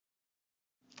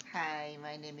Hi,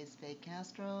 my name is Faye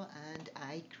Castro and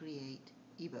I create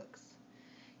ebooks.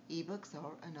 Ebooks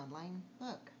are an online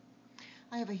book.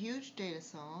 I have a huge data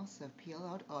source of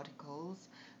PL articles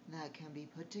that can be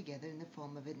put together in the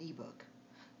form of an ebook.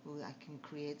 I can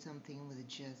create something with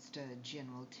just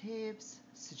general tips,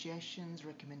 suggestions,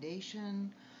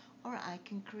 recommendation, or I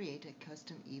can create a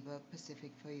custom ebook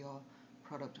specific for your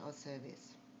product or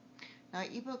service. Now,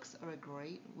 ebooks are a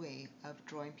great way of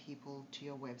drawing people to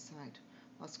your website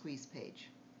or squeeze page.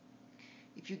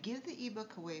 If you give the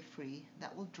ebook away free,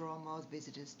 that will draw more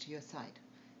visitors to your site.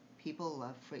 People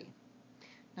love free.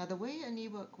 Now, the way an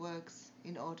ebook works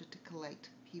in order to collect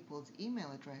people's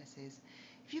email addresses,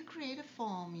 if you create a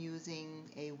form using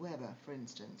Aweber, for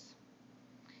instance,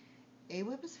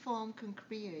 Aweber's form can be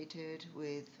created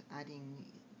with adding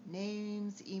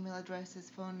names, email addresses,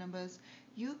 phone numbers.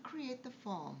 You create the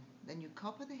form, then you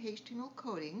copy the HTML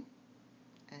coding,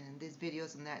 and there's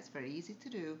videos on that, it's very easy to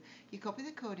do. You copy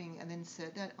the coding and then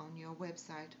insert that on your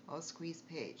website or squeeze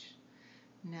page.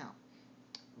 Now,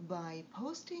 by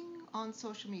posting on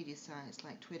social media sites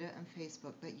like Twitter and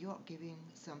Facebook that you're giving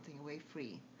something away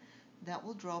free, that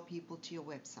will draw people to your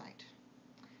website.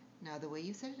 Now, the way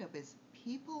you set it up is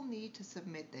people need to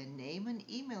submit their name and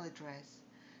email address,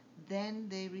 then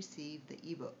they receive the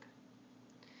ebook.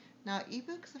 Now,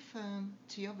 ebooks affirm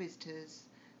to your visitors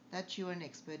that you are an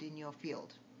expert in your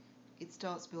field. It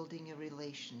starts building a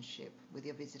relationship with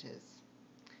your visitors.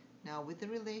 Now, with the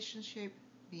relationship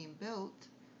being built,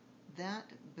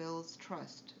 that builds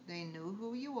trust. They know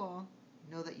who you are,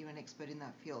 know that you're an expert in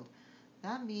that field.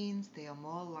 That means they are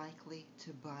more likely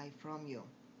to buy from you.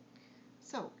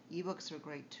 So, ebooks are a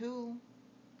great tool.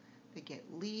 They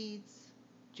get leads,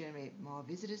 generate more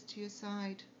visitors to your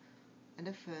site, and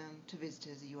affirm to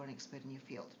visitors that you are an expert in your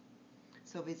field.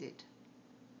 So visit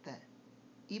the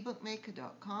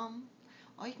ebookmaker.com,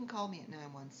 or you can call me at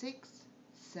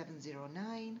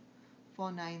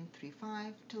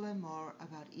 916-709-4935 to learn more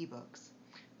about ebooks.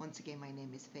 Once again, my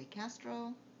name is Faye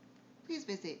Castro. Please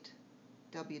visit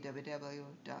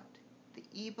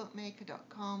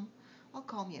www.theebookmaker.com or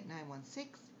call me at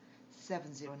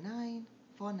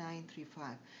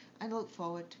 916-709-4935. And I look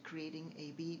forward to creating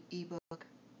a ebook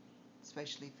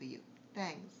especially for you.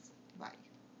 Thanks. Bye.